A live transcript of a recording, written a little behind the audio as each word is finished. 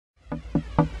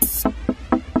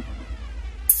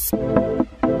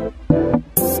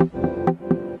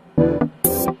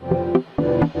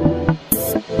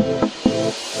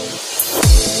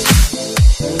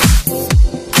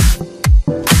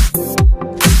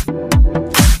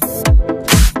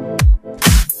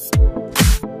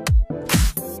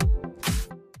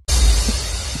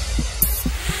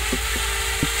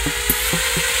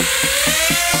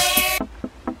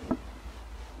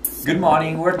Good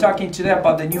morning. We're talking today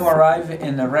about the new arrival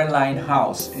in the Rayline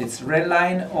house. It's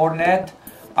Rayline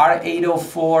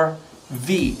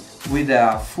R804V with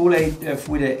a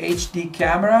HD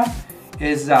camera.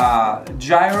 Is a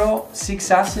gyro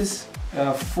 6-axis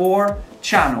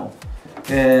 4-channel.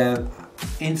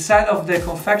 Inside of the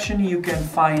confection you can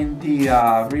find the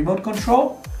remote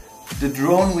control, the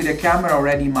drone with a camera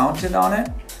already mounted on it,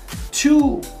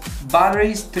 2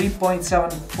 batteries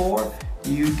 3.74.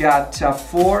 You got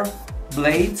 4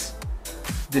 blades,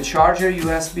 the charger,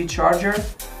 USB charger,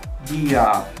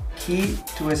 the key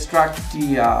to extract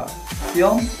the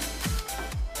film,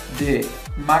 the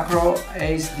macro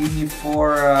SD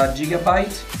 4 GB,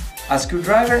 a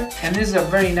screwdriver, and this is a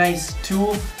very nice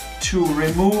tool to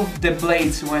remove the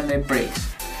blades when they break.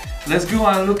 Let's go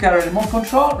and look at a remote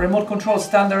control. Remote control,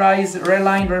 standardized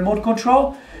Rayline remote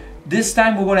control. This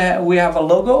time we have a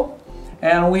logo,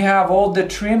 and we have all the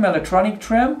trim, electronic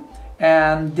trim,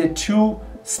 and the 2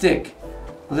 stick.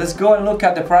 Let's go and look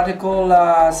at the practical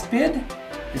speed.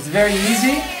 It's very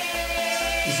easy.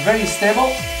 It's very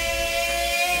stable.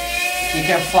 You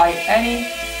can fly any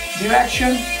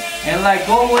direction, and like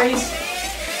always,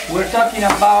 we're talking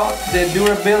about the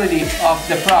durability of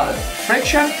the product.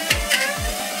 Friction,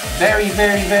 very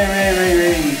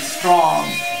strong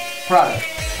product.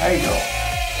 There you go.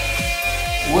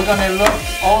 We're gonna look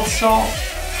also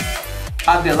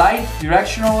at the light,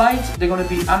 directional lights. They're gonna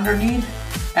be underneath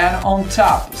and on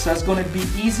top, so it's gonna be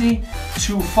easy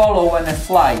to follow when it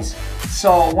flies.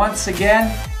 So once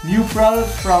again, new product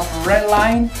from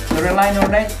Rayline, the Rayline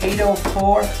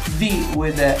R804V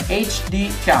with the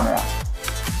HD camera.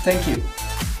 Thank you.